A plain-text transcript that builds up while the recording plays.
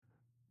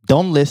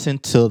don't listen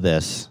to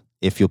this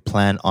if you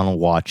plan on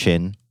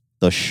watching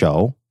the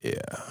show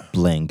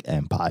Bling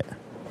Empire.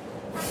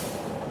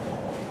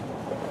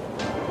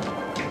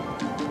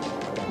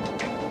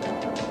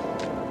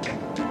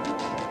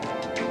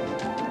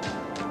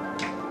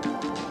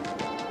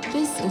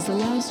 This is the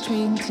last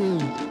train to...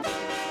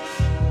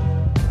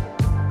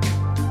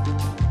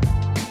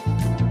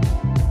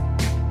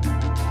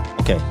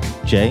 Okay,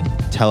 Jay,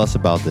 tell us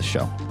about this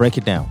show. Break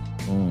it down.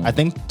 I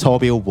think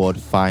Toby would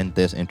find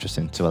this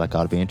interesting too. Like,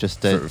 I'd be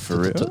interested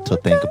to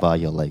think about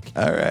your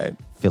all right,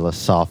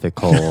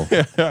 philosophical.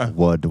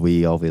 Would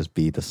we always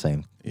be the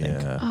same thing?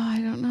 Oh, I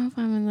don't know if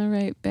I'm in the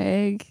right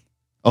bag.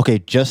 Okay,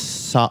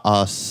 just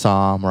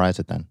summarize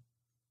it then.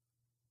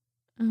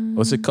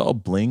 What's it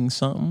called? Bling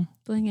something?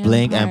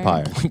 Bling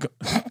Empire.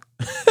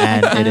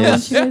 And I it want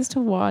is you guys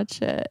to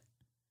watch it.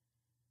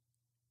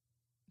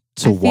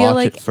 to I feel watch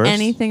like it first.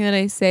 anything that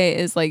I say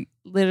is like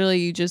literally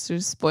you just are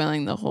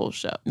spoiling the whole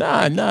show.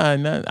 Nah.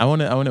 I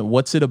want to.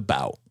 What's it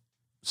about?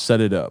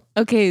 Set it up.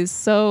 Okay,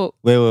 so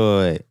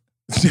Wait.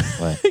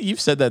 You've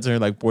said that to her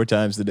like 4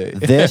 times today.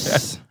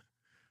 This,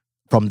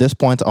 from this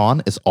point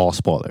on, is all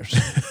spoilers.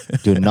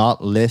 Do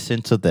not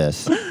listen to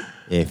this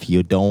if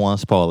you don't want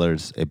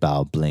spoilers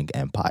about Bling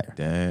Empire.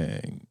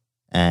 Dang.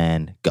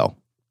 And go.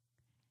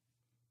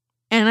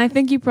 and I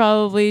think you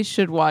probably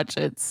should watch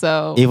it.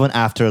 So Even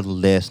after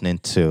listening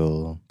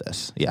to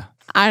this. Yeah.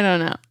 I don't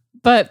know.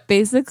 But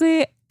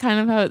basically kind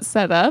of how it's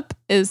set up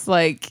is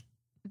like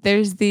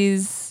there's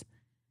this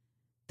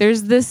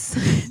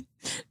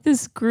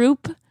this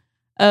group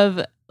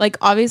of like,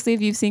 obviously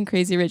if you've seen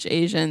Crazy Rich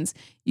Asians,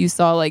 you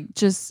saw like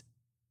just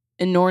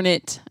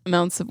inordinate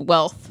amounts of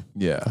wealth.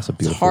 Yeah. That's a It's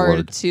beautiful hard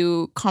word.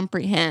 to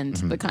comprehend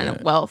the kind of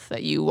Yeah. wealth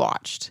that you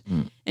watched.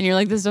 And you're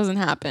like, this doesn't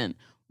happen.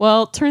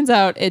 Well, turns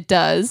out it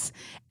does.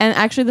 And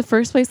actually the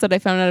first place that I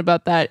found out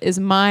about that is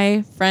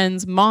my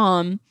friend's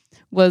mom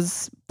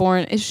was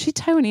born. Is she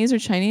Taiwanese or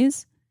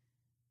Chinese?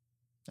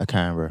 I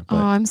can't remember. Oh,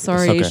 I'm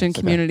sorry, it's okay, Asian it's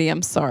okay. community.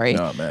 I'm sorry.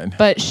 No, man.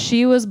 But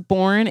she was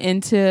born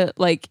into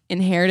like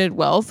inherited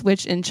wealth,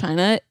 which in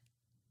China,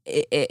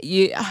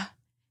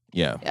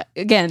 Yeah.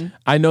 again,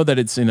 I know that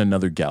it's in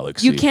another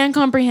galaxy. you can't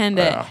comprehend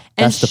it. Yeah.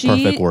 And That's the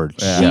perfect word.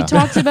 She Yeah.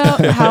 talked about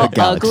how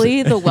Galaxy.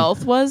 ugly the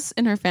wealth was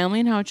in her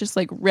family and how it just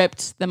like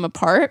ripped them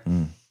apart.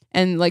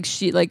 And like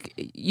you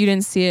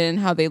didn't see it in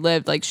how they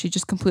lived. Like she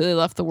just completely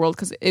left the world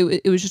because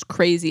it was just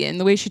crazy. And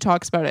the way she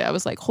talks about it, I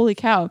was like, holy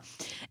cow.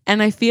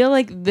 And I feel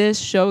like this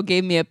show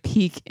gave me a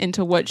peek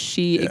into what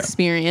she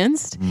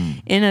experienced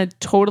in a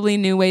totally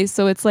new way.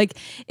 So it's like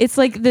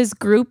this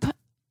group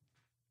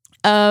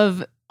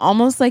of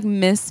almost like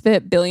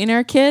misfit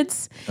billionaire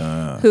kids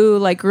who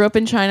like grew up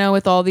in China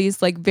with all these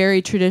like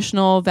very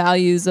traditional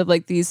values of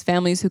like these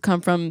families who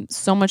come from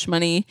so much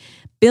money,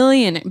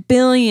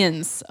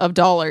 billions of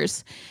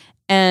dollars.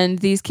 And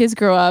these kids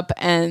grow up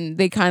and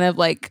they kind of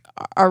like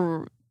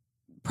are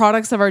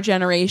products of our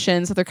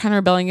generation. So they're kind of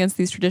rebelling against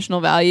these traditional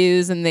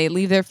values and they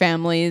leave their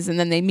families and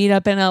then they meet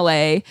up in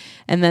LA.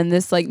 And then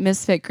this like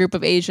misfit group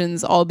of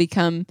Asians all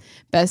become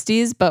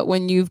besties. But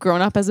when you've grown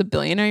up as a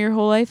billionaire your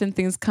whole life and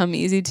things come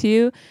easy to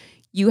you,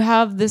 you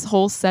have this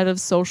whole set of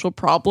social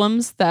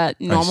problems that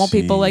normal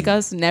people like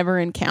us never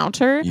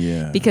encounter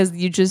because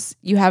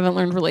you haven't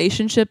learned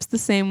relationships the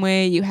same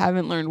way. You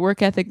haven't learned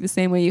work ethic the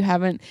same way. You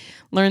haven't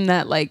learned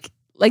that like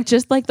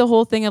just like the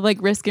whole thing of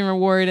like risk and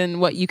reward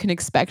and what you can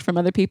expect from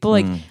other people.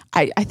 Like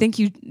I think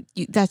you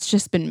that's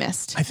just been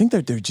missed. I think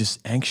that they're just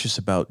anxious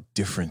about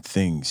different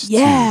things.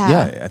 Yeah. Too.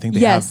 Yeah. I think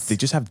they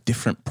just have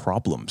different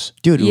problems.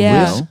 Dude,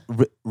 Yeah.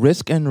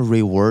 risk and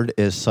reward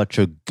is such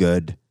a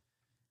good...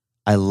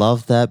 I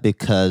love that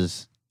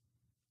because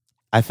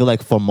I feel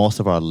like for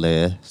most of our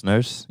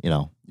listeners,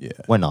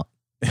 we're not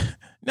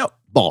No.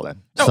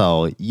 balling. No.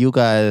 So you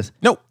guys,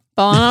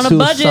 Balling on a to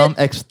budget. some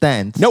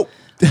extent,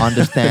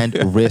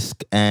 understand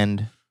risk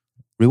and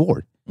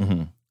reward.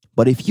 Mm-hmm.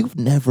 But if you've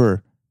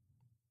never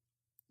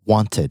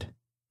wanted,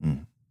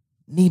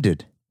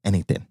 needed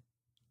anything,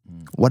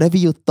 whatever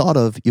you thought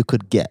of, you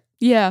could get.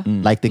 Yeah.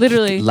 Like the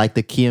Literally. like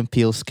the Key and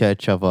Peele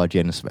sketch of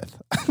Jaden Smith.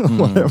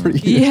 Whatever.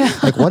 Yeah.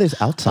 Like what is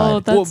outside? Oh,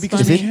 that's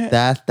because funny. Is it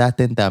that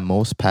thing that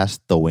moves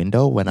past the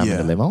window when I'm in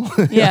the limo?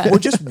 Yeah. We're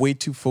just way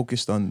too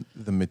focused on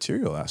the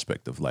material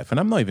aspect of life. And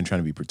I'm not even trying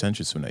to be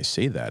pretentious when I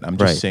say that. I'm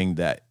just saying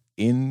that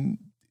in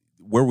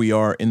where we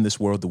are in this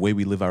world, the way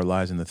we live our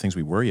lives and the things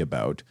we worry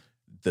about,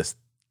 the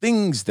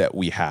things that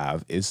we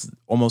have is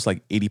almost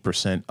like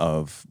 80%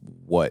 of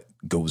what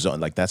goes on.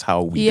 Like that's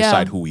how we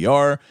decide who we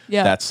are.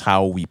 Yeah. That's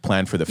how we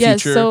plan for the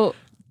future. So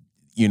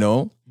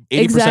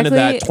 80% of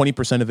that,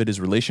 20% of it is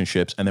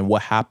relationships. And then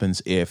what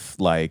happens if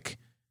 80%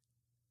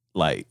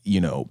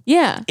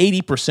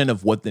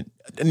 of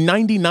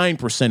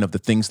 99% of the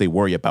things they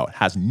worry about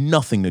has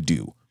nothing to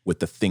do with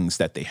the things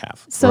that they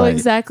have. So Right.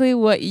 exactly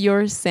what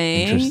you're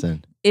saying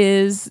Interesting.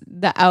 is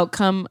the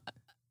outcome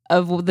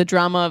of the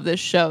drama of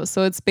this show.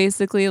 So it's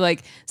basically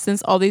like,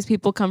 since all these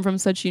people come from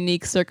such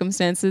unique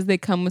circumstances, they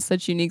come with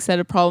such unique set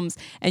of problems,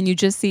 and you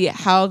just see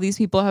how these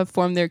people have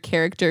formed their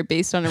character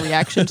based on a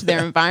reaction to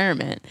their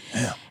environment.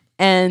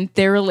 and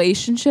their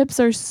relationships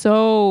are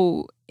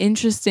so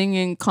interesting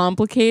and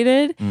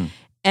complicated.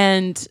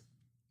 And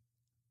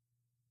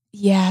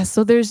yeah,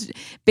 so there's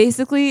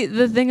basically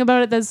the thing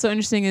about it that's so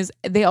interesting is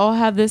they all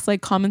have this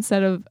like common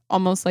set of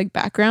almost like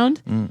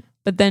background,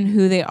 but then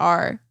who they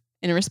are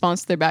in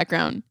response to their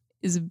background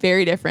is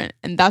very different.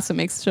 And that's what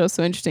makes the show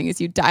so interesting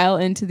is you dial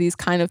into these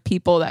kind of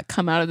people that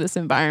come out of this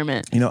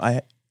environment. You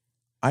know,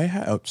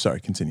 sorry,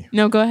 continue.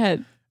 No, go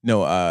ahead.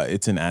 No,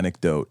 it's an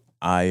anecdote.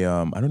 I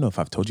don't know if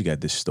I've told you guys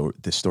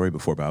this story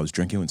before, but I was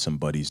drinking with some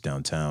buddies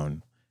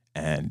downtown,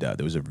 and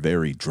there was a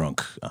very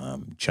drunk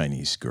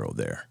Chinese girl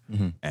there,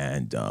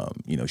 and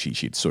you know,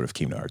 she sort of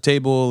came to our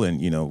table,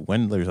 and you know,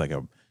 when there's like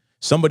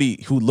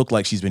somebody who looked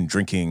like she's been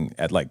drinking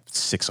at like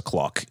 6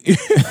 o'clock,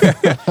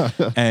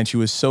 and she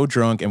was so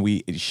drunk,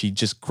 and she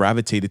just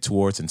gravitated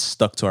towards and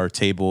stuck to our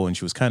table, and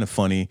she was kind of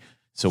funny.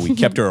 So we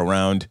kept her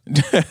around,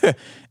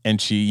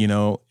 and she, you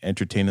know,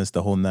 entertained us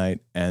the whole night.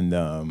 And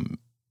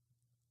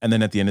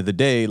then at the end of the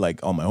day, like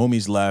all my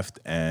homies left,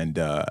 and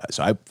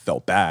so I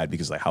felt bad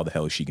because like, how the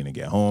hell is she gonna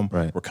get home?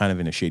 Right. We're kind of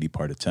in a shady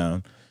part of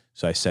town.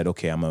 So I said,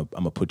 okay, I'm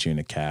gonna put you in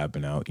a cab,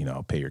 and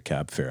I'll pay your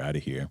cab fare out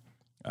of here.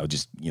 I'll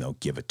just, you know,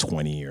 give a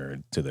 20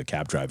 or to the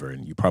cab driver,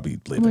 and you probably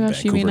live in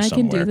Vancouver you mean I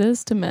somewhere. can do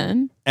this to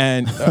men?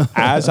 And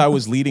as I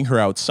was leading her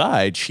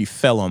outside, she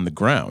fell on the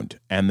ground,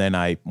 and then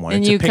I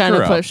wanted to pick her up. And you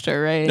kind of pushed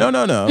her, right?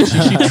 No.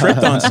 She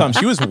tripped on something.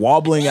 She was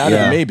wobbling out of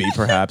it, maybe,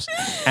 perhaps.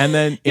 And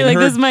then You're like,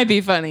 this might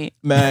be funny.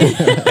 Man.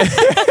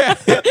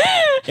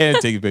 And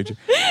take a picture.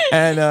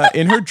 And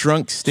in her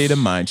drunk state of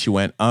mind, she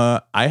went,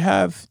 I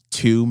have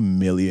 $2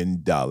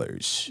 million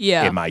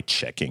in my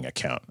checking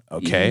account.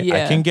 Okay.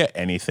 Yeah. I can get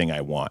anything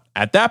I want.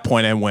 At that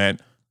point, I went,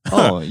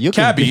 Oh, you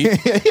can Cabby,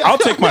 I'll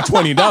take my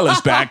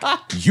 $20 back.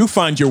 You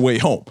find your way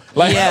home.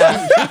 Like,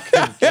 Yeah.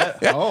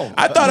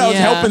 I thought I was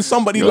helping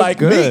somebody like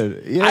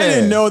good. me. Yeah. I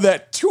didn't know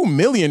that $2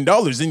 million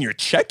in your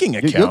checking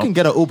account. You can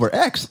get an Uber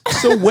X.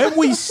 So when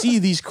we see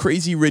these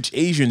crazy rich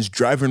Asians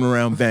driving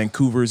around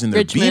Vancouver's in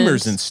their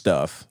Beamers and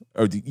stuff,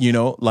 or you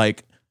know,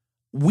 like,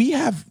 we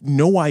have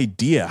no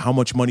idea how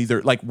much money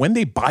they're like when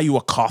they buy you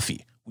a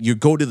coffee. You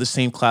go to the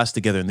same class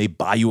together and they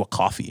buy you a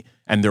coffee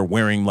and they're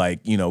wearing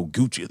like, you know,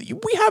 Gucci.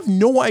 We have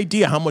no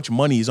idea how much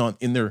money is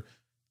in their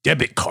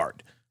debit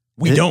card.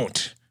 We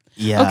don't.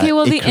 Yeah. Okay,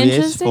 well, it the creates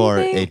interesting for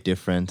thing- a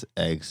different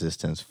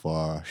existence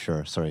for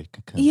sure. Sorry.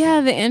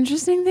 Yeah, the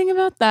interesting thing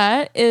about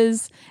that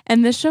is,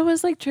 and this show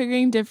was like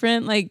triggering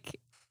different, like,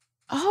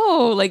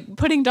 like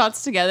putting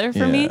dots together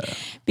for me,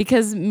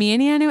 because me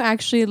and Yanu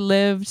actually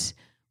lived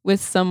with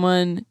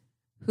someone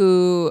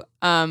who,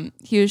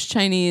 he was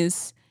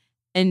Chinese,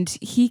 and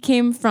he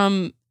came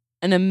from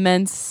an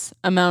immense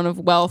amount of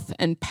wealth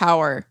and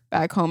power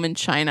back home in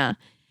China.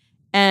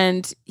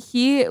 And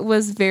he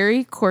was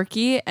very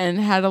quirky and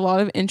had a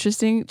lot of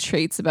interesting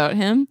traits about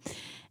him.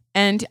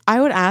 And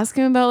I would ask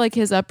him about like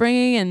his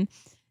upbringing and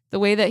the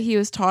way that he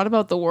was taught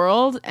about the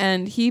world.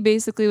 And he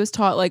basically was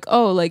taught like,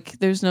 oh, like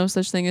there's no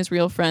such thing as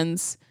real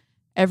friends.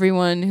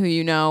 Everyone who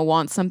you know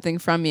wants something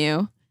from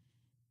you.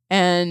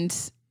 And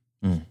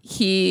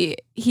he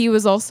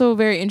was also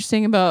very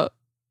interesting about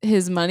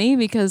his money,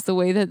 because the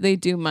way that they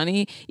do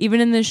money,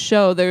 even in this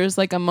show, there's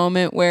like a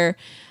moment where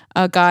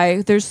a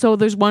guy,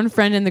 there's one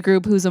friend in the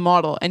group who's a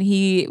model, and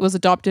he was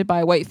adopted by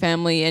a white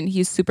family, and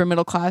he's super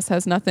middle class,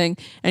 has nothing,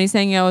 and he's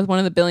hanging out with one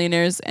of the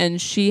billionaires, and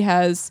she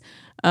has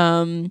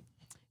Dior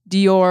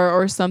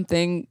or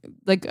something,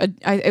 like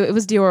it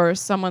was Dior, or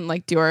someone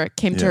like Dior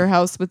came to her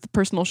house with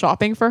personal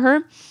shopping for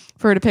her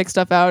to pick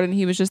stuff out, and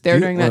he was just there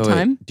during that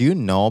time. Do you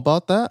know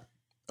about that?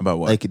 About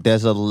what? Like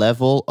there's a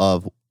level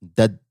of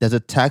that, there's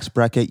a tax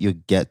bracket you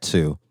get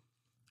to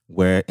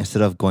where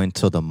instead of going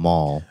to the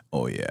mall,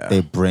 they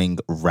bring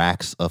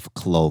racks of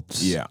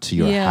clothes to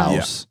your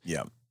house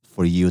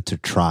for you to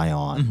try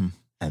on,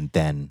 and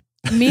then.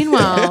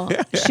 Meanwhile,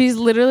 she's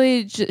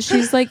literally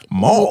she's like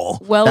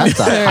mall. Well, that's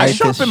into a her,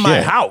 Shop in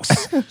my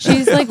house.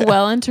 she's like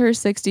well into her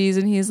 60s,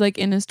 and he's like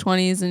in his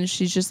 20s, and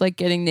she's just like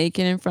getting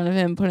naked in front of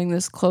him, putting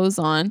this clothes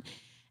on,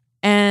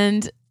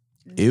 and.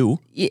 Ew.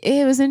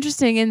 It was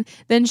interesting. And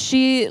then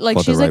she's like,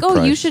 right oh,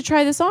 price. you should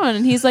try this on.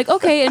 And he's like,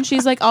 okay. And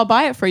she's like, I'll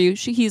buy it for you.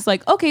 He's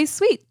like, okay,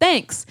 sweet,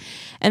 thanks.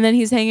 And then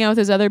he's hanging out with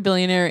his other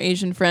billionaire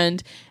Asian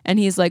friend, and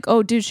he's like,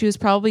 oh, dude, she was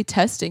probably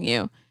testing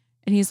you.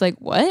 And he's like,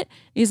 what?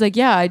 He's like,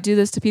 yeah, I do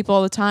this to people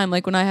all the time.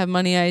 Like when I have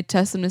money, I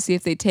test them to see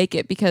if they take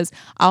it, because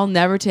I'll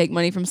never take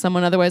money from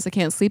someone. Otherwise I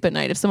can't sleep at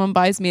night. If someone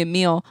buys me a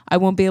meal, I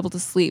won't be able to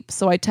sleep.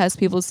 So I test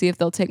people to see if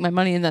they'll take my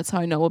money, and that's how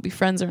I know we'll be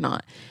friends or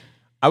not.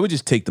 I would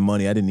just take the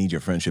money. I didn't need your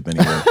friendship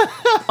anyway.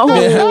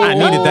 I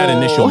needed that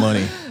initial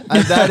money.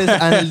 And that is,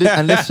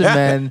 and listen,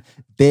 man,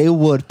 they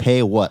would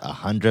pay what,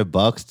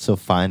 $100 to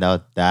find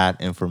out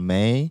that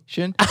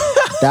information.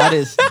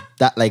 That's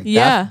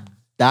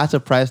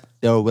a price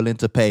they were willing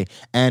to pay.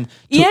 And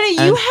you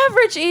have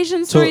rich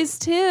Asian stories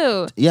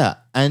too. Yeah,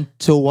 and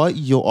to what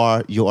you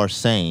are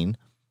saying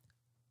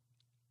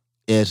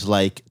is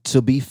like,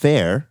 to be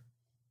fair.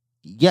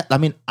 Yeah, I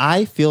mean,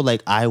 I feel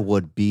like I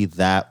would be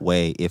that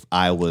way if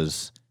I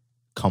was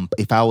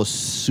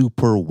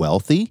super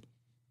wealthy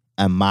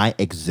and my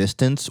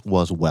existence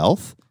was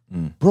wealth,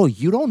 bro,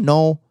 you don't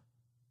know.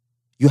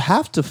 You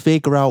have to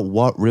figure out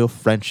what real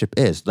friendship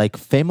is. Like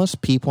famous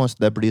people and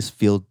celebrities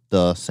feel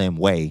the same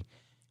way,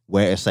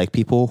 where it's like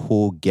people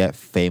who get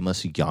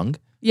famous young.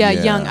 Yeah,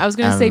 young. I was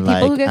gonna say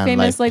people who get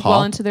famous like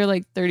well into their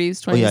like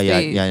 30s,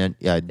 20s.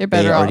 Yeah. They're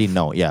better they off. already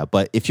know. Yeah,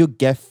 but if you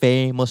get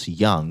famous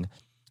young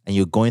and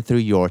you're going through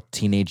your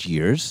teenage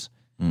years,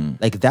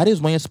 like that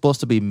is when you're supposed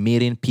to be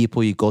meeting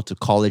people. You go to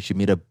college, you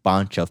meet a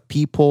bunch of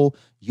people.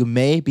 You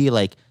may be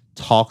like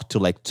talk to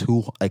like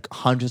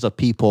hundreds of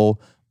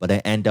people, but they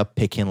end up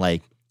picking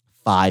like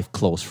 5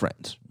 close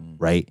friends,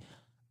 right?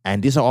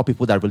 And these are all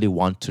people that really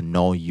want to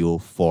know you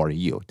for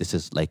you. This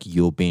is like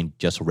you being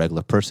just a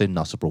regular person,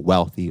 not super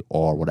wealthy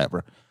or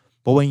whatever.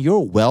 But when you're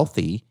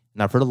wealthy,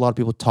 and I've heard a lot of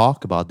people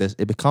talk about this,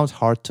 it becomes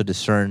hard to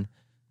discern,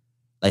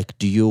 like,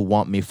 do you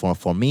want me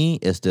for me?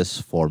 Is this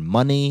for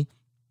money?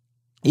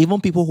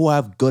 Even people who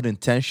have good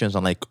intentions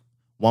on like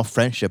one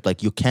friendship,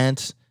 like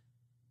it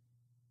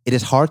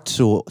is hard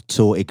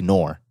to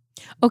ignore.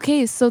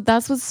 Okay, so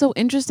that's what's so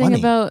interesting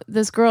about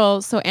this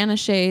girl. So Anna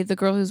Shea, the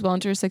girl who's well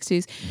into her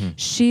 60s,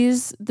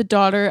 she's the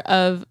daughter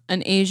of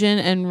an Asian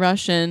and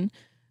Russian,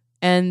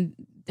 and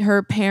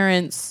her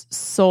parents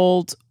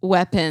sold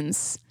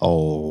weapons.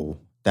 Oh,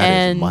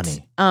 that is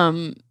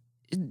money.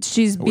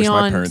 She's I beyond. wish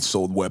my parents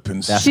sold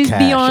weapons. She's cash.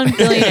 beyond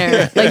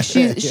billionaire. Like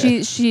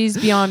she's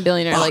beyond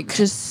billionaire. Like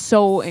just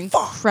so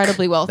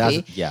incredibly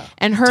wealthy.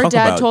 And her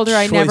dad told her,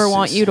 "I never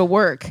want you to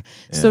work."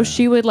 So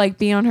she would like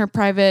be on her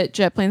private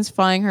jet planes,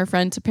 flying her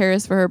friend to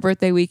Paris for her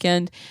birthday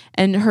weekend.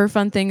 And her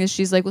fun thing is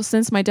she's like, well,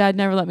 since my dad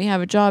never let me have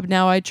a job,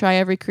 now I try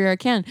every career I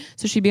can.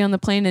 So she'd be on the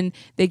plane and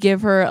they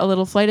give her a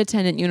little flight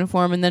attendant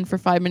uniform, and then for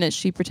 5 minutes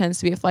she pretends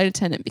to be a flight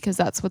attendant because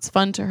that's what's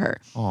fun to her.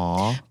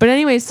 Aww. But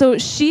anyway, so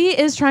she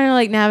is trying to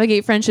like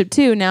navigate friendship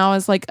too now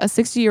as like a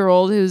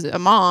 60-year-old who's a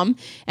mom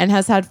and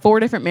has had 4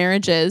 different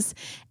marriages,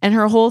 and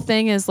her whole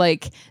thing is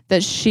like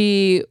that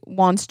she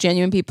wants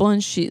genuine people,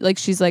 and she's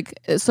like,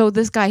 so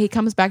this guy, he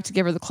comes back to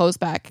give her the clothes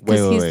back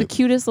because he's the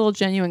cutest little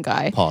genuine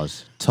guy.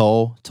 Pause.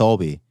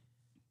 Toby.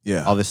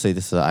 Yeah. Obviously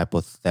this is a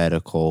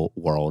hypothetical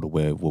world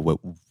where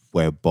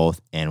we're both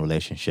in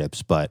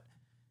relationships, but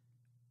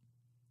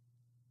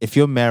if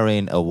you're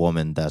marrying a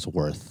woman that's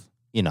worth,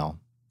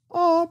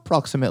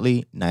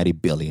 approximately $90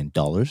 billion.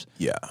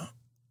 Yeah.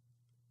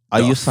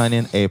 Are you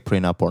signing a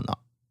prenup or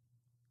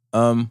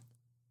not?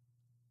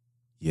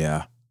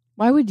 Yeah.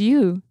 Why would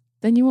you?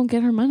 Then you won't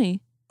get her money.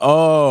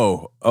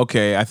 Oh,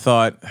 okay. I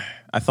thought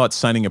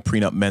signing a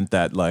prenup meant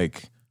that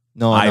like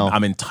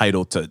I'm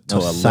entitled to a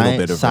little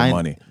bit of her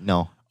money.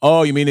 No.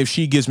 Oh, you mean if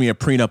she gives me a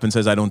prenup and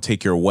says I don't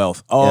take your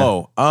wealth?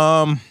 Oh,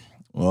 yeah.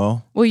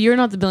 Well, you're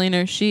not the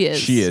billionaire. She is.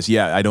 She is.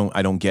 Yeah, I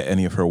don't get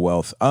any of her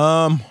wealth.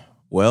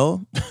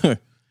 Well,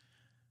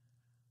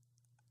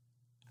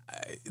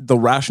 the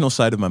rational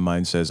side of my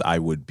mind says I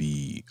would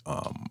be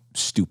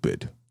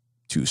stupid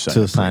to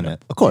sign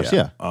it. Of course,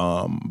 yeah.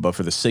 But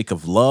for the sake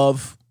of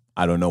love,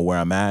 I don't know where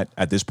I'm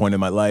at this point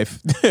in my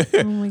life.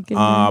 Oh my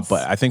goodness.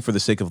 But I think for the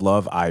sake of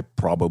love, I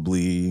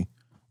probably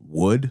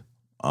would.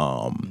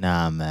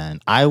 Nah, man.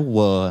 I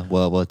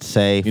would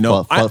say,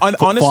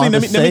 honestly,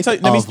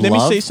 let me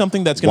say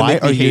something that's going to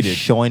make me hated. Why are you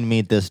showing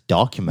me this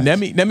document? Let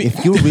me.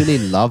 If you really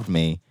loved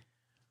me,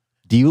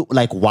 do you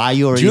like why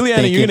you're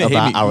Juliana, thinking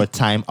about our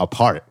time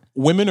apart?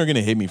 Women are going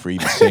to hate me for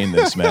even saying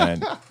this,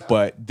 man.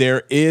 But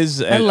there is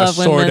there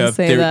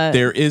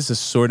is a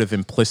sort of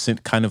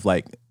implicit kind of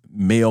like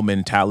male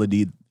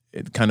mentality.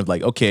 Kind of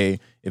like, okay,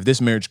 if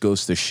this marriage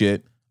goes to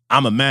shit,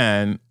 I'm a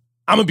man.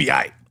 I'm gonna be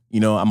aight.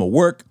 I'm gonna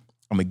work.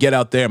 I'm gonna get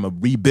out there. I'm gonna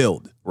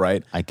rebuild.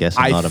 Right? I guess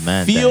I'm not a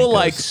man. I feel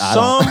like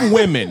some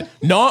women,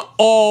 not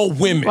all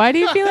women. Why do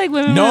you feel like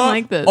women are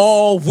like this? Not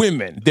all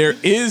women.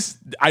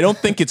 I don't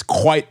think it's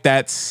quite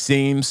that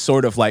same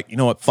sort of like, you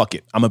know what, fuck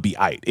it, I'm gonna be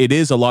aight. It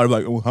is a lot of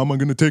like, oh, how am I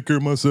gonna take care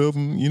of myself?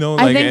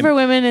 I think for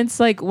women, it's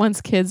like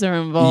once kids are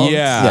involved.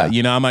 Yeah.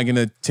 Am I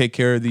gonna take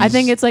care of these? I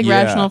think it's like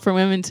rational for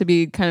women to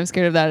be kind of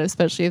scared of that,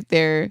 especially if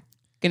they're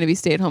gonna be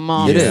stay-at-home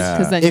moms. It is.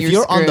 Because then if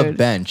you're screwed. on the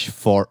bench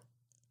for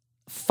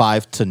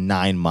 5 to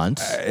 9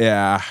 months.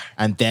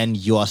 And then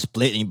you are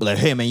split and you be like,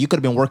 hey man, you could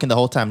have been working the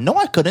whole time. No,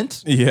 I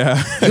couldn't.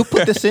 Yeah. You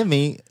put this in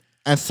me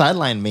and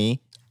sideline me.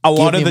 A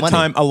lot of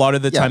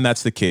the time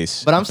that's the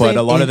case. But I'm saying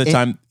a lot of the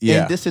time,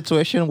 in this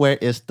situation where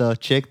it's the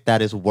chick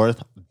that is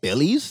worth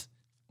billies,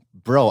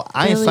 bro,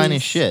 I ain't signing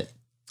shit.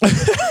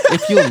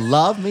 If you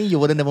love me, you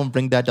wouldn't even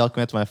bring that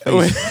document to my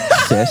face,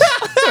 sis.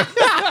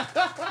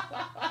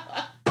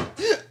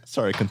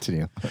 Sorry,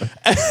 continue.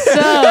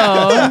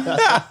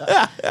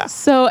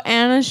 So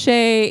Anna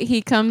Shea,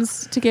 he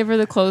comes to give her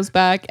the clothes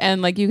back,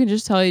 and like you can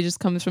just tell he just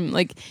comes from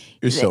like.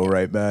 You're so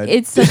right, man.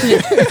 It's such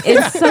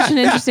an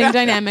interesting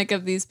dynamic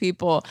of these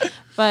people.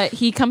 But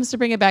he comes to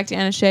bring it back to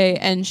Anna Shea,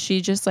 and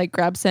she just like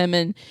grabs him,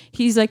 and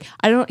he's like,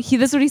 this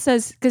is what he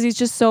says, because he's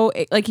just so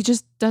like he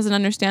just doesn't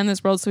understand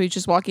this world, so he's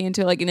just walking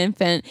into it like an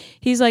infant.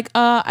 He's like,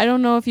 I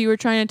don't know if you were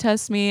trying to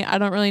test me. I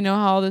don't really know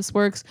how all this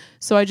works,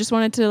 so I just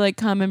wanted to like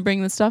come and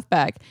bring the stuff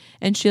back.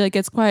 And she like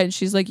gets quiet, and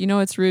she's like,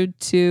 it's rude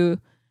to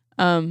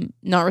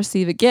not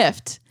receive a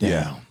gift.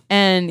 Yeah.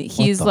 And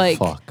he's like,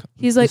 fuck?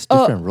 he's like, It's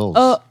different rules.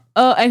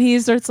 and he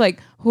starts like,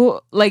 who,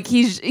 like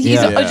he's just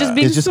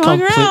being He's just swung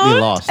completely around,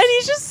 lost. and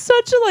he's just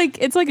such a like,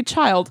 it's like a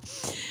child.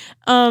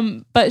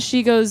 But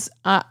she goes,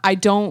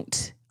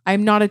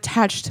 I'm not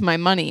attached to my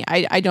money.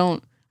 I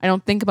don't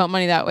think about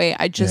money that way.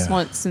 I just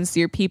want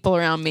sincere people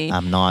around me.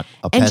 I'm not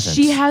a peasant. And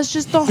she has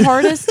just the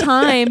hardest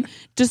time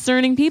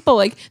discerning people.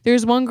 Like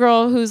there's one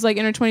girl who's like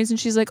in her 20s and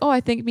she's like, oh, I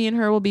think me and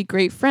her will be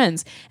great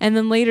friends. And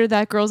then later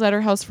that girl's at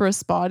her house for a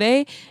spa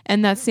day,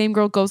 and that same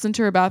girl goes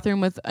into her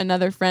bathroom with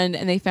another friend,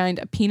 and they find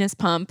a penis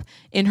pump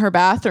in her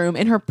bathroom,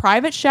 in her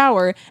private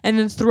shower, and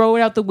then throw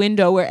it out the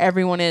window where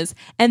everyone is.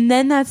 And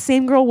then that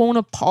same girl won't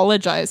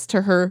apologize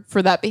to her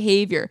for that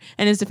behavior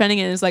and is defending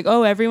it and is like,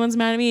 oh, everyone's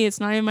mad at me. It's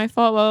not even my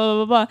fault, blah,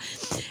 blah, blah,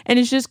 blah. And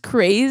it's just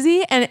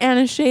crazy. And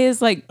Anna Shea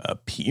is like, a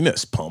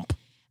penis pump.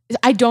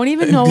 I don't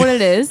even know what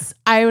it is.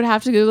 I would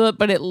have to Google it,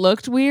 but it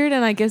looked weird,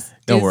 and I guess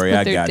don't worry,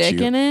 I their got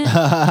dick you. in it.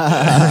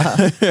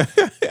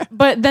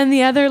 But then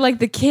the other, like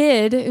the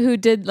kid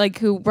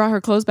who brought her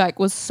clothes back,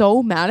 was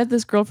so mad at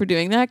this girl for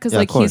doing that because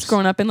like he's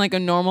grown up in like a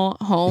normal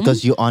home.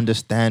 Because you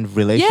understand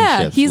relationships.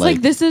 Yeah, he's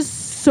like this is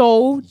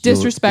so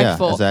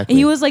disrespectful. Yeah, exactly. And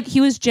he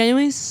was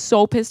genuinely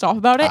so pissed off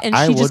about it, and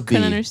she just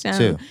couldn't understand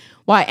too.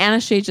 why. Anna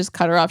Shea just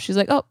cut her off. She's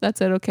like, oh,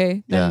 that's it,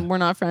 okay, then we're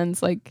not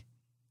friends. Like,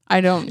 I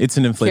don't. It's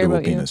an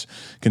inflatable penis.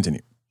 Continue.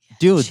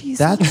 Dude,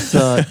 Jesus. that's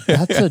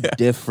a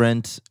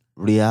different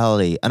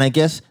reality. And I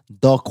guess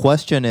the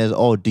question is,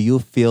 do you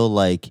feel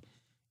like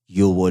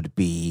you would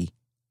be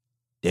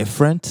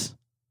different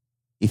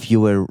if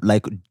you were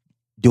like,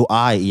 do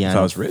I,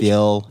 Ian,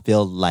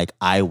 feel like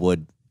I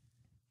would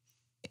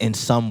in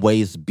some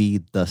ways be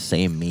the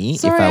same me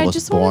if I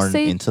was born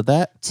into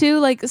that? Too,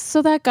 like,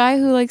 so that guy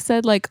who like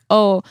said like,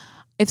 oh,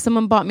 if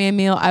someone bought me a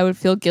meal, I would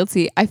feel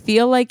guilty. I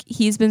feel like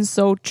he's been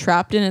so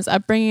trapped in his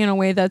upbringing in a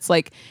way that's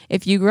like,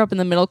 if you grew up in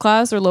the middle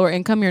class or lower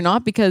income, you're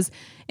not, because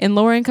in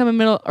lower income and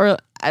middle, or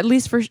at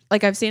least for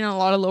like I've seen in a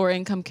lot of lower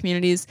income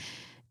communities,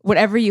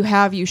 whatever you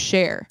have, you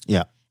share.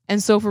 Yeah.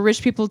 And so for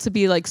rich people to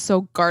be like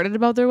so guarded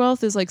about their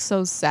wealth is like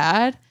so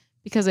sad,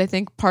 because I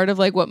think part of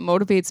like what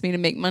motivates me to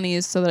make money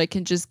is so that I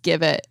can just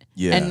give it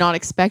and not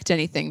expect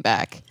anything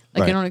back.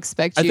 Like I don't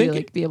expect you to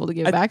like be able to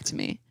give it back to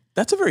me.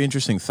 That's a very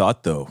interesting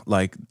thought though.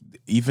 Like,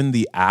 even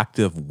the act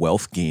of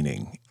wealth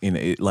gaining in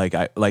it,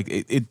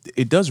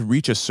 it does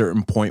reach a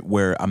certain point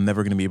where I'm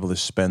never going to be able to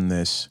spend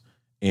this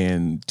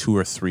in 2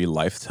 or 3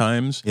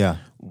 lifetimes. Yeah.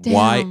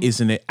 Why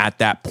isn't it at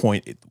that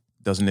point?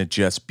 Doesn't it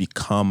just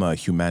become a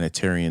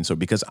humanitarian? So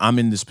because I'm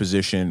in this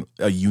position,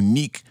 a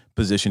unique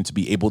position to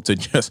be able to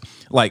just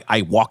like,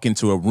 I walk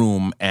into a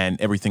room and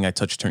everything I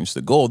touch turns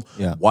to gold.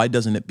 Yeah. Why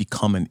doesn't it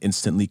become an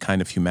instantly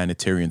kind of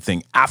humanitarian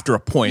thing after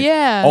a point?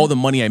 Yeah. All the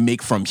money I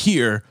make from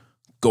here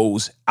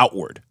goes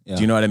outward. Yeah.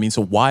 Do you know what I mean?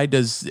 So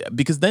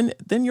because then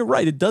you're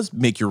right, it does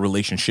make your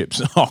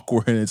relationships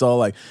awkward, and it's all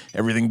like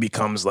everything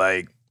becomes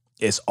like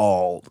it's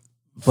all.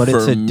 But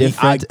it's a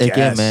different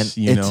again, man.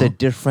 It's a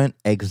different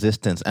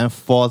existence, and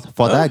for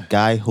that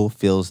guy who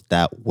feels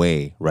that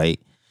way,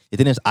 right? The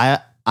thing is, I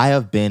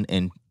have been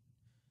in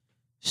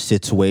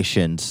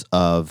situations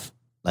of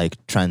like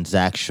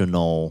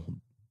transactional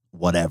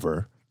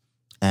whatever,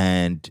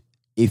 and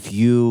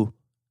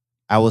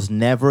I was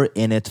never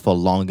in it for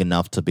long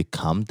enough to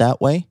become that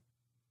way.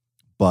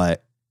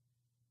 But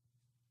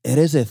it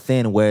is a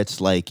thing where it's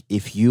like,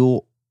 if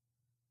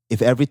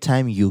every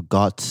time you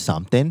got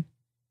something,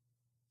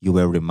 you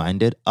were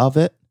reminded of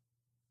it,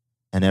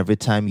 and every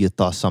time you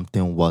thought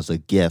something was a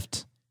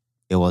gift,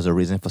 it was a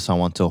reason for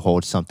someone to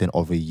hold something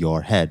over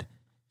your head.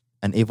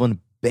 And even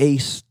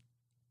base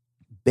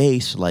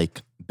things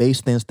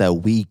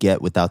that we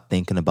get without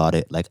thinking about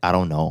it, like, I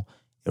don't know,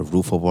 a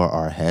roof over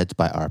our heads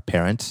by our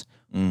parents,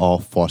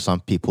 or for some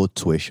people,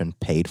 tuition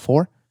paid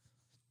for.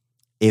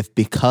 If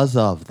because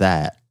of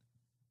that,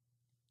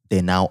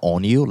 they now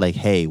own you, like,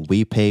 hey,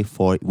 we paid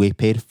for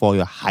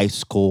your high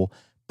school,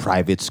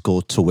 private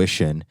school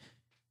tuition.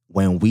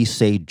 When we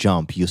say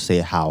jump, you say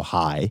how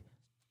high.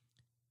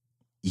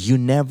 You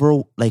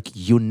never,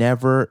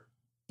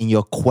 in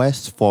your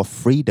quest for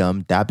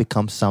freedom, that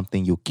becomes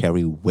something you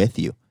carry with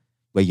you.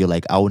 Where you're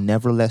like, I will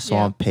never let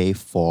someone pay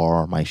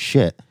for my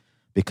shit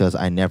because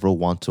I never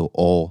want to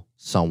owe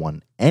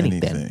someone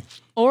anything.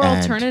 Or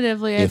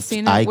alternatively, I've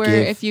seen it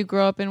where if you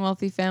grow up in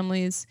wealthy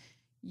families,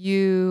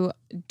 you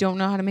don't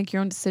know how to make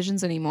your own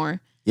decisions anymore.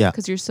 Yeah.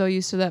 Because you're so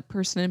used to that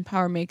person in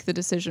power make the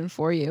decision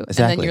for you.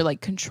 Exactly. And then you're like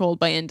controlled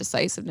by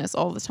indecisiveness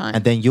all the time.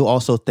 And then you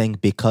also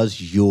think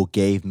because you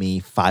gave me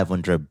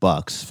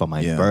 $500 for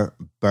my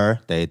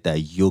birthday that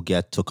you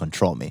get to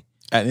control me.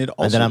 And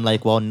then I'm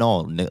like, well,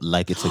 no,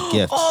 like it's a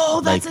gift.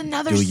 Oh, that's like,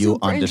 another do you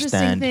super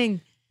understand interesting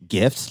thing.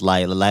 Gifts?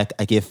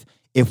 Like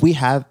if we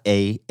have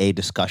a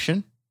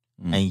discussion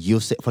and you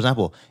say, for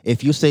example,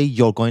 if you say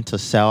you're going to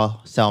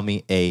sell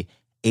me a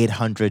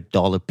 $800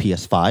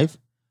 PS5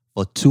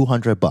 for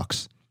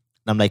 $200,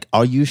 and I'm like,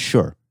 are you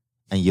sure?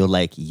 And you're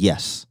like,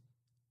 yes,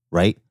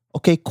 right?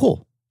 Okay,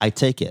 cool. I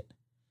take it.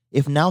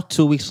 If now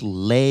 2 weeks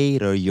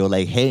later you're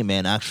like, hey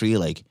man, actually,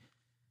 like,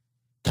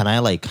 can I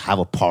like have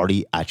a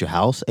party at your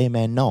house? Hey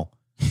man, no.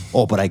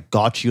 Oh, but I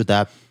got you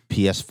that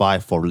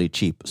PS5 for really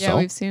cheap. Yeah,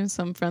 we've seen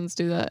some friends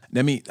do that.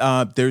 I mean,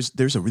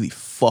 there's a really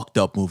fucked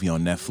up movie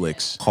on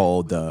Netflix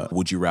called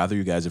Would You Rather?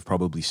 You guys have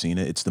probably seen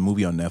it. It's the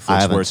movie on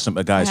Netflix where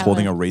a guy is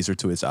holding a razor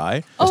to his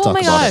eye. Oh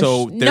my gosh.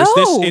 So there's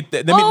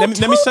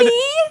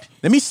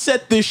let me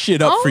set this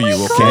shit up for you,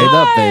 okay?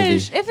 Up, baby.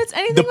 If it's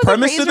anything The with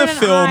premise a of the razor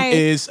film and an eye.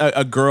 is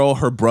a girl,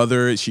 her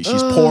brother, she's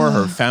poor,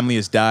 her family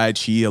has died.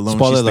 She alone,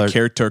 she's the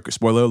caretaker.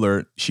 Spoiler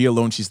alert. She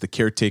alone, she's the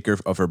caretaker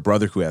of her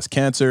brother who has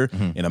cancer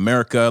in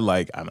America.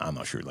 Like, I'm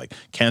not sure, like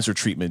cancer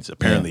treatment's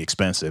apparently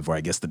expensive, or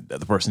I guess the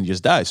person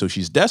just died. So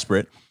she's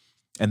desperate.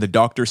 And the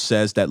doctor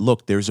says that,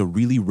 look, there's a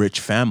really rich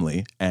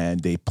family and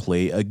they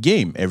play a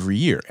game every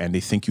year and they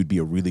think you'd be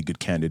a really good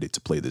candidate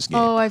to play this game.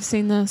 Oh, I've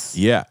seen this.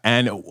 Yeah.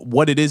 And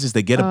what it is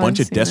they get a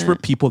bunch of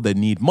desperate people that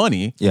need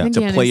money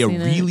to play a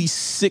really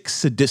sick,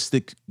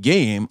 sadistic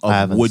game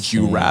of Would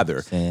You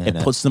Rather. It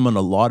puts them in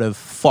a lot of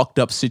fucked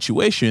up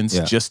situations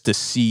just to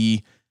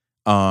see,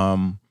 let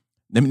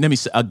me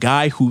say, a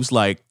guy who's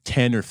like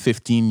 10 or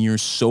 15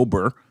 years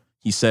sober,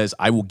 he says,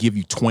 I will give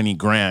you 20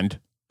 grand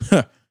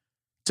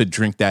to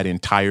drink that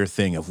entire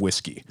thing of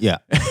whiskey. Yeah.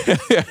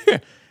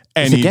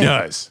 And he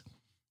does.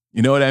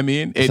 You know what I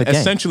mean? It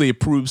essentially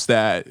proves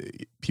that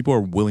people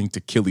are willing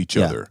to kill each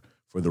other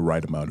for the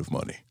right amount of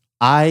money.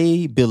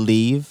 I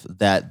believe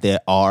that there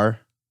are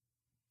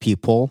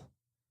people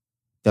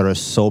that are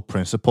so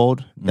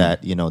principled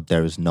that, you know,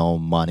 there is no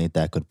money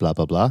that could blah,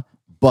 blah, blah.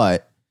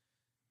 But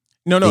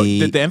no,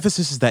 the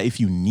emphasis is that if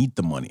you need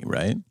the money,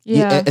 right?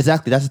 Yeah,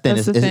 exactly. That's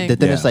the thing. The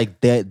thing is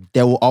like there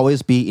will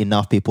always be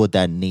enough people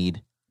that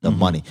need the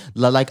money.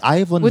 Like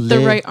I even with the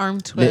right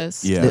arm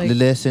twist.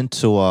 Listen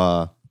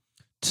to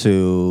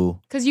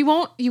because you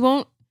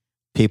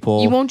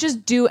won't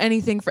just do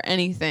anything for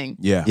anything.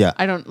 Yeah.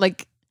 I don't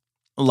like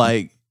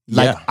I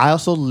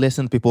also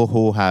listen to people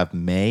who have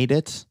made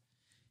it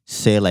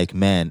say like,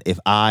 man, if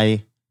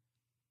I,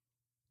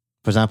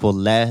 for example,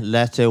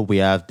 let's say we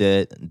have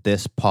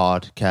this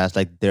podcast,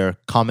 like there are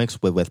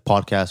comics with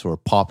podcasts who are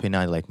popping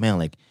out, like, man,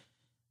 like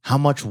how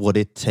much would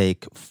it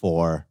take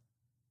for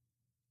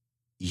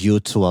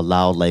you to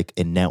allow like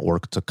a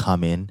network to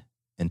come in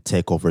and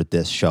take over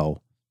this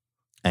show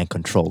and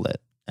control it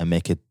and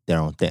make it their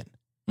own thing?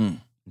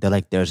 They're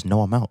like, there's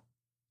no amount.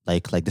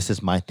 Like this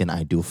is my thing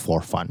I do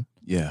for fun.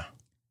 Yeah.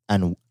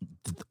 And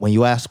when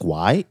you ask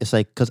why, it's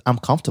like, because I'm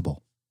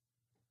comfortable.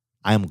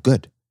 I am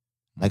good.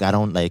 Like I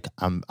don't like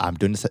I'm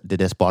doing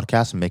this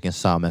podcast and making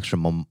some extra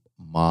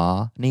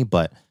money,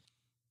 but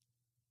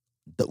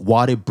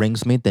what it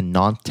brings me, the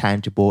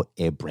non-tangible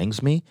it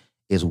brings me,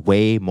 is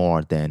way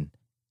more than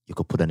you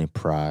could put any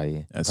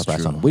price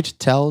on, which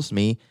tells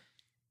me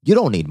you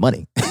don't need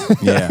money.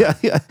 Yeah.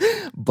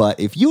 But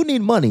if you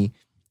need money,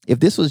 if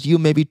this was you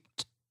maybe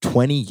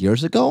 20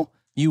 years ago,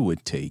 you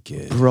would take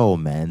it. Bro,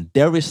 man,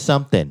 there is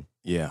something.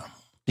 Yeah.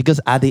 Because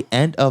at the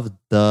end of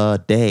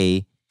the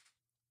day,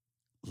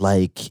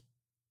 like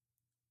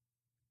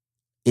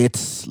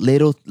it's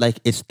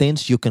it's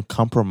things you can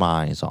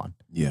compromise on.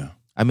 Yeah.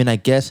 I mean, I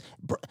guess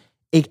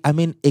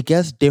it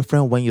gets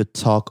different when you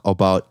talk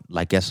about,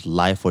 I guess,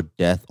 life or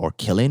death or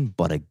killing.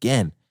 But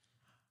again,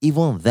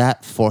 even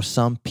that for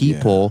some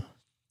people,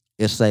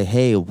 it's like,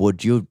 hey,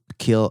 would you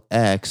kill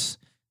X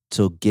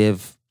to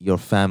give your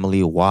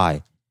family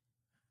Y?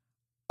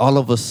 All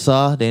of a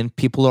sudden,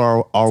 people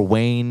are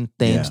weighing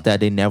things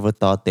that they never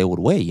thought they would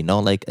weigh. You know,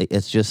 like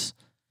it's just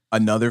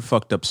another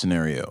fucked up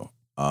scenario.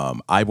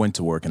 I went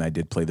to work and I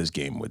did play this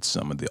game with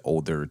some of the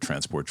older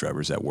transport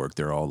drivers at work.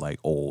 They're all like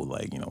old,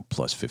 like, you know,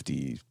 plus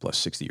 50,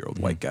 plus 60-year-old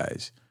white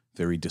guys,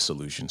 very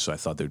disillusioned. So I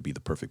thought they'd be the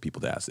perfect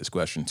people to ask this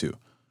question to.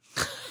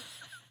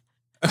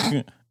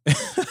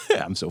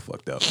 I'm so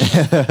fucked up.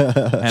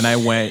 And I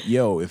went,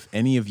 yo, if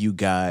any of you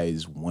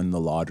guys won the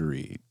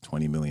lottery,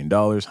 $20 million,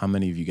 how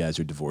many of you guys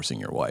are divorcing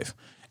your wife?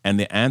 And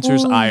the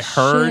answers I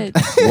heard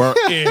were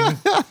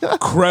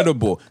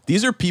incredible.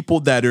 These are people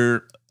that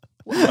are...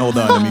 Hold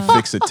on, let me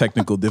fix a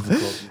technical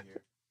difficulty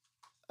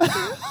here.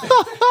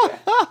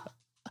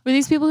 Were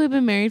these people who've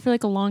been married for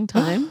like a long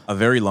time? A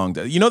very long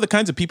time. You know, the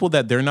kinds of people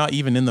that they're not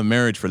even in the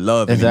marriage for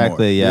love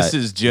exactly, anymore. Yeah. This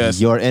is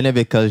just... You're in it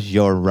because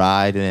you're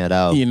riding it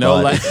out. You know,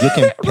 like... You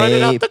can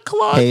pay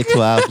to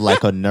have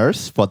like a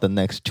nurse for the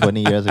next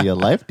 20 years of your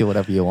life. Do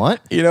whatever you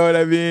want. You know what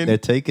I mean? They're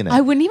taking it.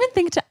 I wouldn't even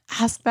think to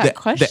ask that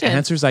question. The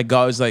answers I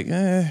got was like,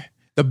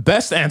 The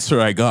best answer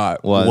I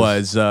got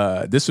was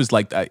this was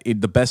like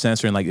the best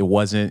answer, and like it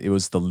was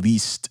the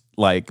least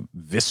like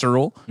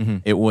visceral. Mm-hmm.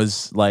 It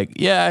was like,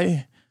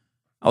 yeah,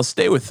 I'll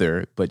stay with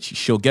her, but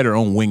she'll get her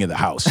own wing of the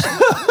house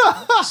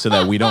so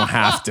that we don't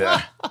have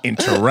to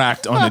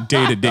interact on a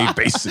day-to-day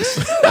basis.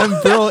 And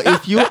bro,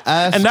 if you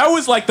ask, and that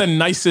was like the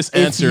nicest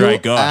answer I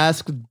got.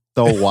 Ask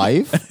the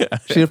wife,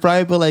 she'd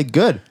probably be like,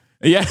 good.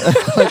 Yeah.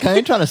 Like, I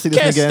ain't trying to see this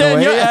Can't nigga stand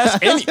anyway. your ass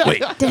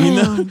Wait.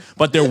 Damn.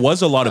 But there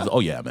was a lot of, oh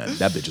yeah, man,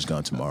 that bitch is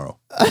gone tomorrow.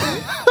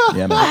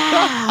 Yeah, man.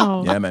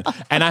 Wow. Yeah, man.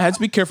 And I had to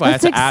be careful.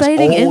 That's I had to ask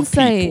exciting old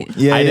insight.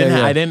 people. Yeah,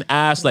 I didn't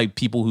ask like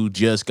people who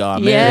just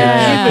got married.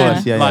 Yeah. Even Of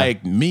course, yeah,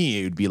 like me,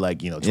 it would be like,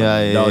 $20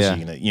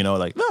 million,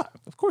 like, no,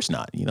 of course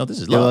not. This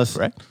is love,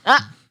 right?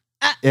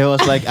 It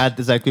was like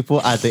it's like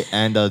people at the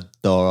end of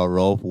the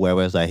rope where it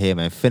was like, hey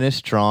man, finish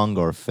strong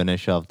or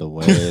finish off the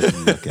way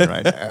it's looking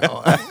right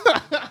now.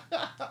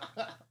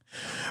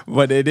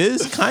 But it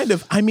is kind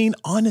of,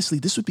 honestly,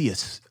 this would be a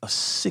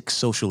sick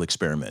social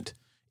experiment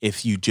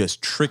if you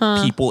just trick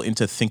people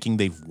into thinking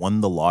they've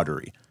won the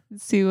lottery.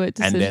 See what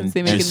decisions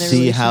they make in their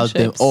see how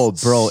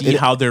relationships.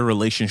 how their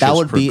relationships that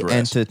would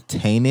progress. be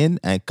entertaining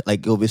and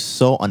like it would be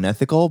so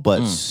unethical,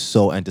 but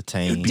so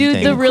entertaining.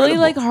 Dude, the really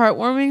like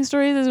heartwarming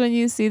stories is when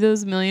you see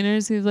those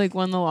millionaires who've like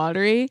won the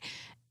lottery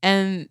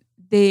and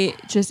they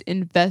just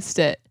invest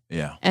it.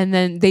 Yeah. And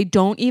then they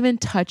don't even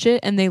touch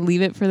it and they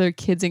leave it for their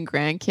kids and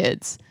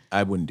grandkids.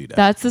 I wouldn't do that.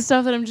 That's the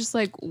stuff that I'm just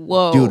like,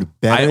 whoa. Dude,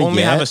 I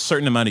only have a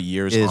certain amount of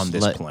years on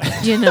this like,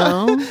 planet. You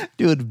know?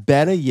 Dude,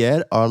 better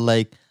yet, or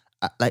like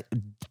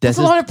There's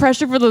a lot of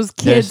pressure for those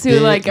kids who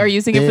like are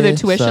using it for their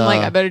tuition.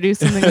 Like, I better do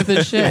something with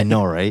this shit. I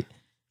know, right?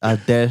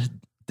 There's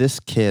this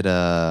kid,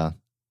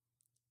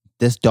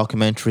 this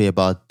documentary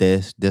about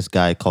this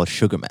guy called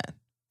Sugar Man.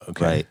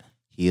 Okay. Right?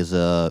 He is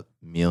a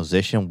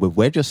musician.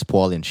 We're just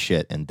spoiling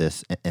shit in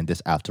this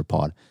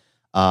afterpod.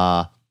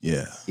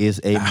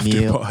 Is a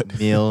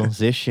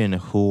musician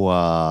who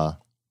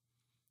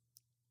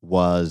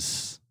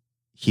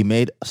he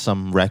made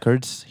some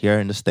records here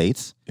in the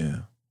States. Yeah.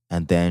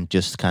 And then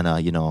just kind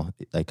of,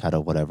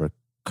 whatever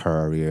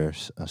career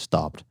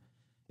stopped.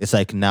 It's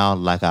like now,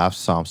 like I have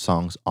some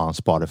songs on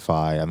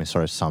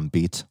Spotify. Some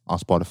beats on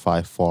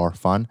Spotify for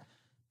fun.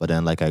 But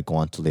then like I go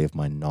on to live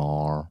my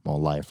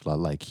normal life.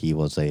 Like he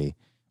was a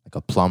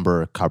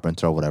plumber,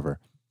 carpenter, or whatever.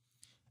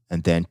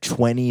 And then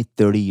 20,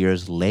 30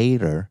 years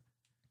later,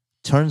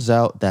 turns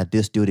out that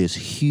this dude is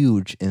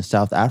huge in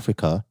South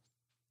Africa.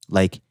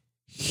 Like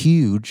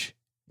huge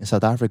in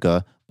South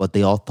Africa, but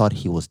they all thought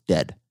he was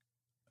dead.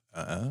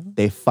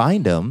 They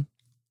find him,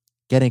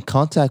 get in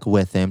contact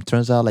with him.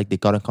 Turns out like they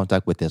got in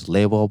contact with his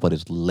label, but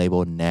his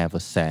label never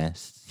sent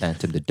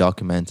him the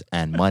documents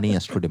and money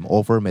and screwed him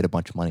over, made a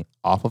bunch of money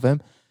off of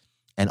him.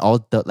 And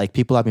all the like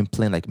people have been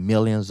playing like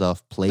millions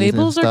of plays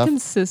labels and stuff. Are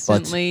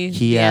consistently but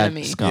he had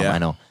enemy. scum, I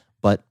know.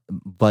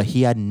 But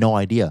he had no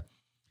idea.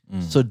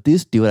 So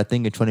this dude, I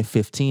think in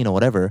 2015 or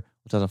whatever,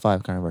 2005, I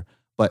can't remember.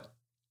 But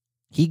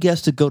he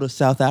gets to go to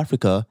South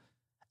Africa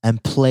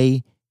and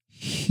play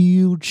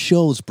huge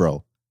shows,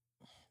 bro.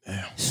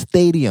 Damn.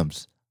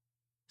 Stadiums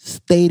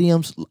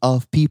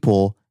of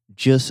people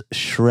just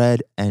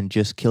shred and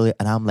just kill it.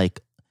 And I'm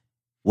like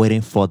waiting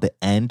for the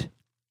end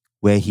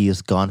where he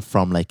has gone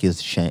from like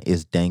his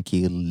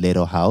danky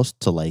little house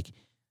to like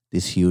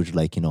this huge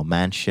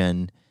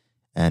mansion,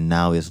 and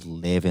now is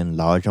living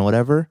large and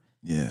whatever.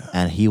 Yeah.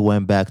 And he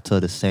went back to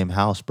the same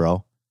house,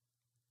 bro.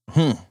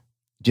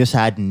 Just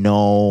had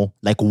no,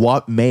 like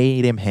what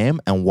made him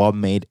and what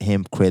made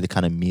him create the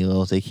kind of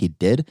music he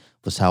did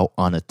was how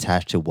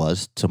unattached it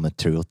was to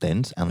material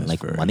things and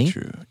That's very money.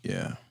 True.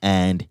 Yeah.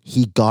 And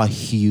he got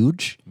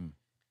huge.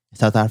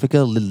 South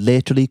Africa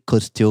literally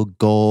could still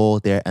go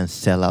there and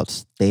sell out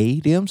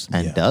stadiums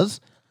and does,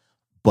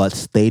 but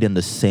stayed in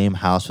the same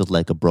house with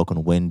like a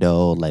broken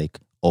window, like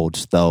old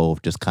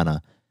stove, just kind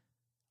of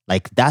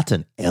like that's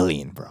an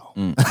alien, bro.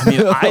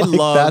 I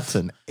love that's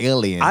an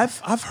alien.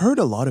 I've heard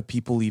a lot of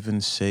people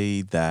even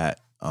say that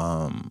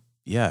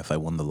if I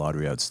won the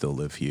lottery I'd still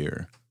live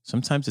here.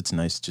 Sometimes it's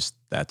nice just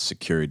that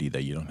security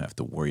that you don't have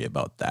to worry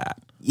about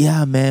that.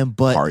 Yeah, man,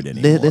 but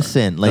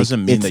listen, like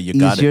doesn't mean that you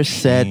gotta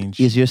change.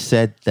 Easier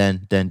said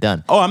than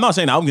done. Oh, I'm not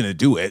saying I'm gonna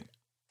do it.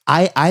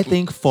 I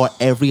think for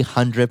every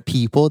 100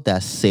 people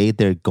that say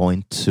they're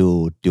going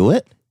to do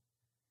it,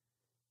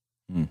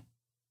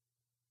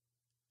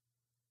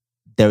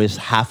 there is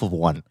half of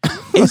one.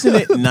 Isn't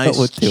it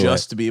nice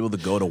just to be able to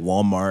go to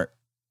Walmart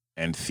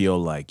and feel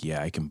like,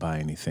 I can buy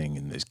anything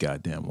in this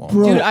goddamn Walmart?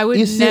 Bro, dude, I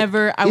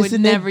would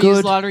never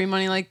use lottery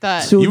money like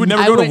that. So you would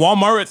never go to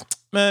Walmart,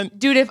 man.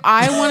 Dude, if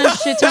I won a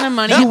shit ton of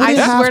money, I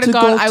swear to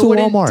God, I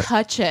wouldn't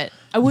touch it.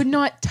 I would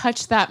not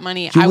touch that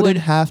money. I would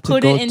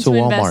put it into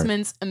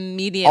investments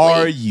immediately.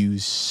 Are you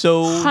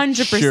so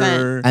 100%?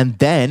 Sure? And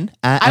then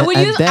I would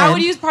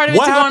use part of it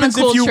to go on a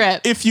cool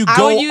trip. If you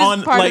go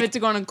on part of it to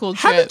go on a cool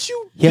trip. Haven't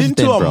you been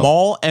to a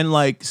mall and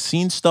like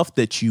seen stuff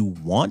that you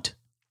want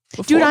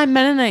before? Dude, I'm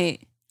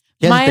Mennonite.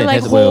 My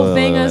whole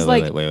thing is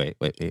like, wait.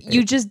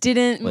 You just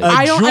didn't.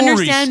 I don't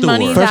understand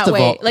money that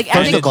way. Like,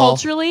 I think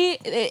culturally,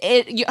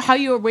 how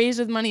you were raised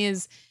with money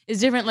is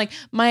different. Like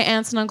my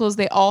aunts and uncles,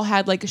 they all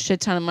had like a shit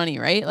ton of money,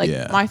 right? Like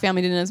my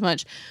family didn't as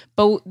much,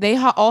 but they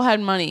all had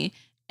money,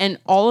 and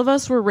all of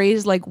us were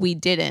raised like we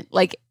didn't.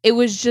 Like it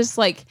was just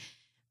like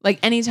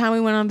anytime we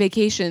went on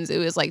vacations, it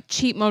was like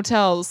cheap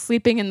motels,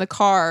 sleeping in the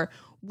car.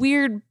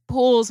 weird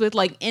pools with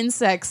like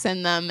insects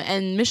in them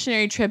and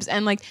missionary trips.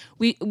 And like,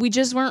 we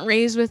just weren't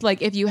raised with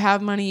like, if you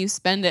have money, you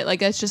spend it. Like,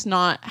 that's just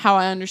not how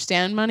I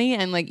understand money.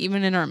 And like,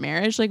 even in our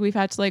marriage, like we've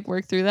had to like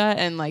work through that.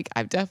 And like,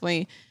 I've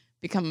definitely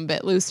become a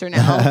bit looser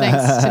now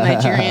thanks to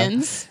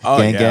Nigerians. Oh,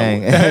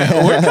 gang.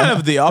 We're kind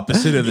of the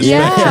opposite of the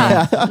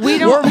spectrum.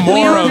 We We're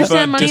more of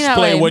a money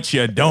display what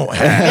you don't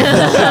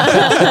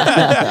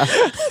have.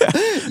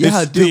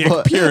 Yeah, it's the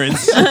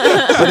appearance.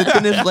 But the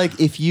thing is, like,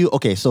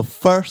 so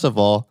first of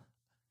all,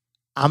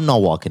 I'm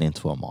not walking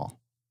into a mall.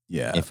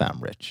 Yeah. If I'm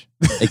rich.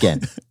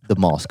 Again, the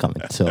mall's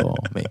coming to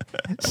me.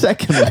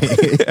 Secondly,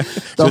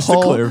 to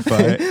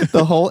clarify,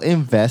 the whole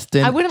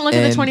investing. I wouldn't look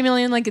at the 20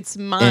 million like it's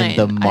mine. And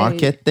the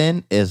market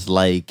then is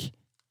like,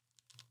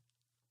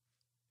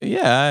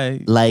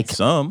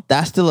 some.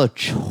 That's still a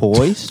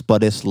choice,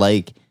 but it's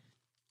like,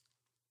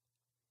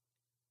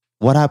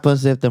 what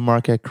happens if the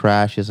market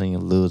crashes and you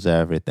lose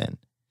everything?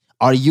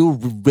 Are you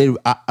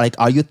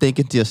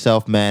thinking to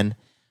yourself, man,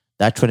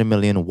 that 20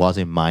 million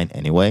wasn't mine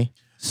anyway?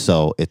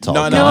 So it's all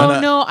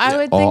No. I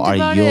would think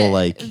about it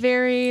like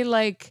very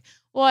like.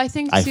 Well, I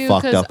think I too,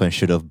 fucked up and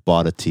should have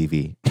bought a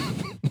TV.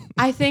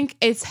 I think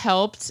it's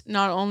helped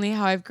not only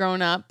how I've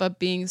grown up, but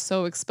being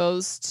so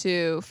exposed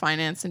to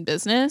finance and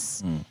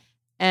business,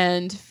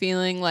 and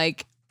feeling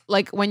like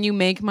when you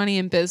make money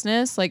in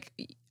business, like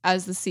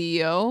as the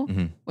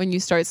CEO, when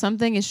you start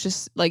something, it's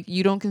just like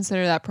you don't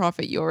consider that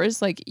profit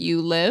yours. Like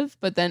you live,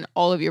 but then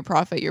all of your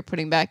profit you're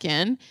putting back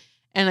in,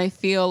 and I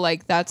feel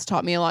like that's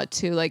taught me a lot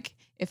too. Like,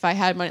 if I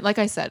had money, like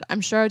I said, I'm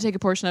sure I would take a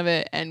portion of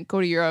it and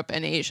go to Europe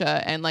and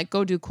Asia and like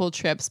go do cool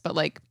trips, but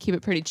like keep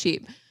it pretty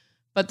cheap.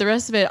 But the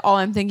rest of it, all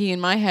I'm thinking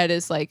in my head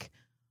is like,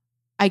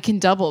 I can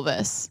double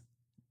this.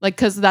 Like,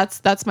 cause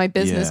that's my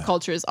business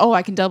culture is,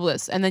 I can double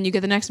this. And then you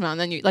get the next amount. And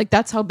then you like,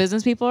 that's how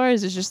business people are,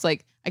 is it's just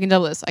like, I can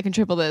double this. I can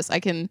triple this. I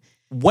can.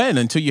 When?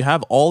 Until you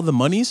have all the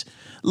monies?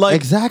 Like,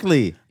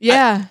 exactly.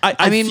 Yeah.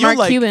 I mean,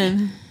 Mark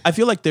Cuban. I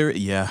feel like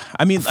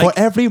I mean, for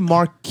every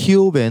Mark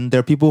Cuban, there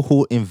are people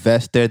who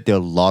invested their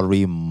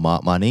lottery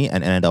money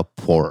and ended up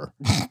poorer.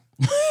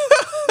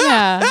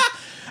 Yeah.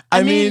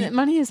 I mean,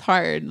 money is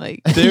hard.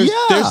 Like, there's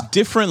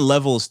different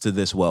levels to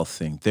this wealth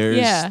thing.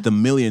 There's the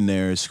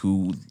millionaires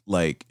who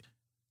like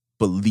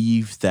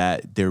believe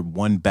that they're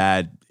one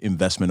bad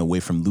investment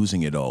away from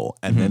losing it all,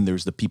 and then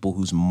there's the people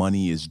whose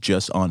money is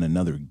just on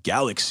another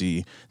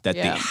galaxy that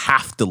they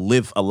have to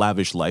live a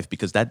lavish life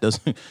because that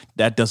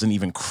doesn't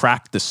even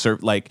crack the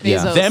surface. Like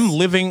them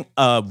living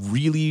a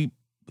really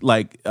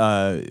like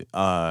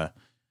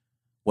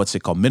what's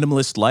it called,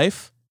 minimalist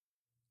life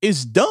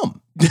is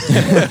dumb.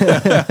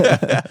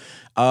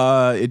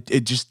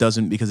 It just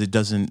doesn't, because it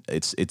doesn't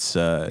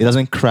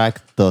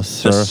crack the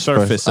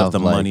surface of the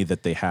money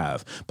that they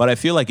have. But I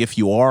feel like if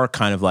you are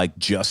kind of like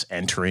just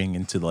entering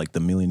into like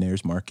the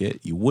millionaires market,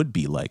 you would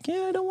be like,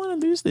 I don't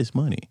want to lose this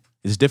money.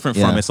 It's different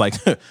from it's like,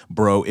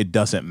 bro, it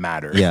doesn't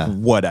matter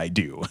what I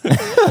do.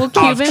 Well,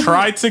 I've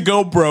tried to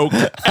go broke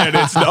and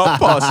it's not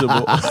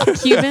possible.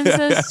 Cuban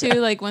says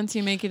too, like once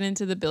you make it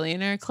into the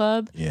billionaire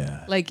club,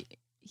 like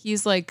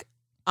he's like,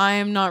 I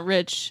am not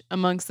rich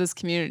amongst this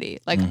community.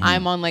 Like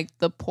I'm on like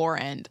the poor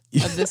end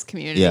of this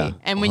community.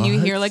 And when you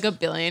hear like a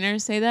billionaire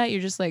say that, you're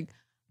just like,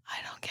 I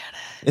don't get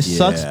it. It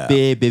sucks,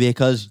 baby,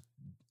 because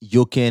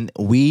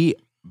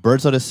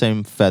birds of the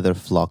same feather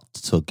flock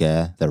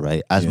together,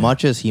 right? As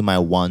much as he might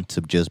want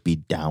to just be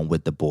down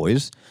with the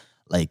boys,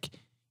 like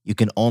you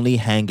can only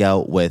hang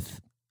out with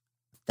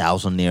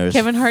thousandaires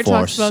Kevin Hart for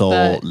talks about so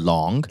that.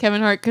 long.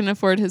 Kevin Hart couldn't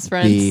afford his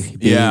friends.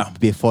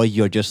 Before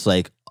you're just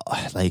like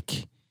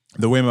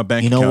the way my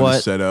bank account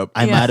is set up,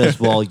 I might as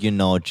well,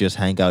 just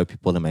hang out with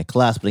people in my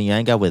class. But then you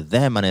hang out with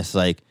them, and it's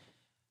like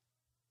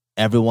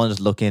everyone's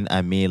looking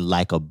at me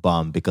like a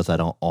bum because I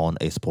don't own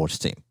a sports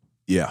team.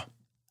 Yeah,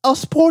 a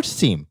sports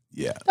team.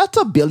 Yeah, that's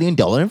 $1 billion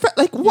investment.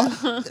 Like what?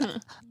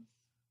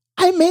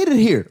 I made it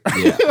here.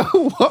 Yeah.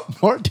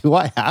 What more do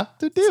I have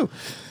to do?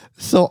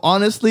 So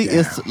honestly,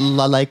 it's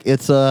like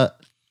it's a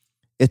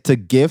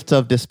gift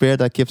of despair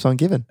that keeps on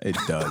giving. It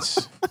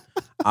does.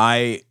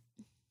 I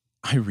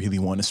really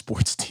want a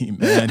sports team,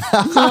 man.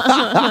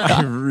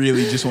 I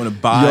really just want to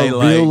buy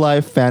your real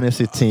life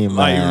fantasy team,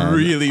 man. I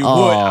really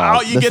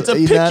would. You get to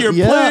pick your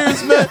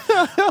players, man.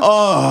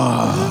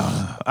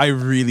 I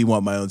really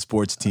want my own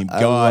sports team.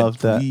 God,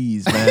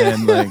 please,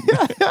 man. Like,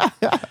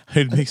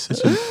 I'd make such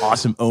an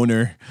awesome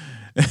owner.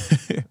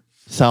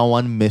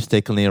 Someone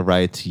mistakenly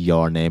writes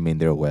your name in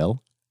their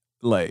will.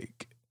 It's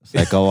like,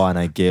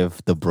 I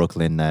give the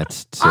Brooklyn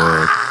Nets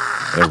to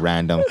a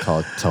random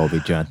called Toby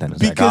Jonathan.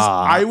 Because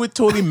I would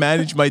totally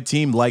manage my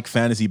team like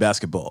fantasy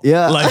basketball.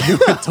 Yeah. Like it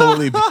would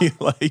totally be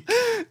like...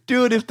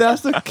 Dude, if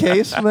that's the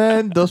case,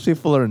 man, those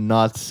people are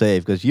not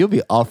safe because you'll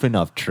be offering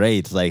up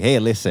trades. Like, hey,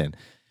 listen.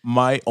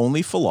 My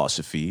only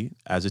philosophy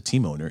as a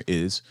team owner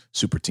is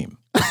super team.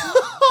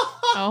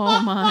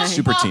 Oh my.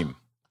 Super team.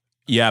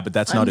 Yeah, but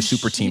that's not a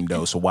super team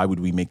though. So why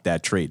would we make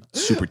that trade?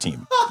 Super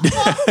team.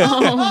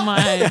 Oh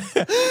my.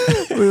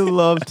 We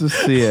love to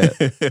see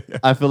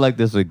it. I feel like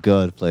this is a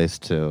good place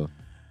to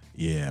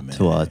man.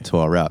 to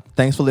our wrap.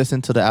 Thanks for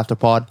listening to the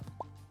Afterpod.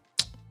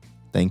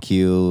 Thank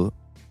you,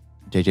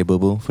 JJ Boo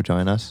Boo, for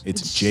joining us.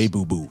 It's J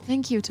Boo Boo.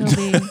 Thank you,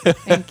 Toby.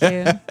 Thank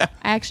you. I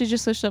actually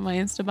just switched up my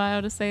Insta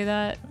bio to say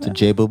that. To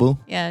J Boo Boo?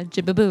 Yeah,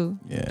 J Boo Boo.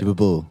 Yeah. J Boo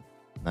Boo.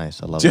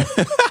 Nice. I love it.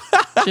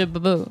 J Boo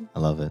Boo. I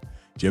love it.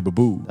 J Boo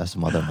Boo. That's the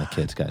mother of my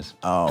kids, guys.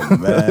 Oh,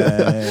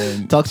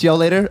 man. Talk to y'all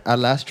later. Our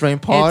last Train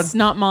Pod. It's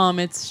not mom,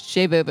 it's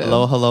J Boo Boo.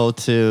 Hello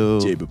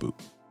to J Boo Boo.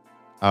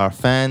 our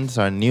fans,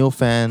 our new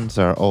fans,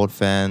 our old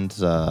fans.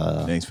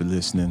 Thanks for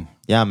listening.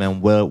 Yeah,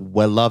 man,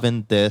 we're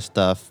loving this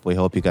stuff. We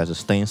hope you guys are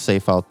staying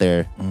safe out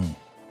there.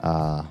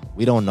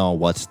 We don't know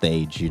what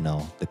stage,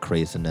 the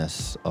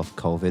craziness of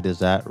COVID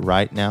is at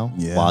right now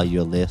while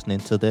you're listening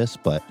to this,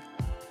 but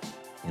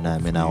I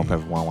hope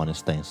everyone is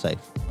staying safe.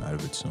 Out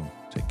of it soon.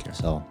 Take care.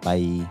 So,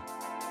 bye.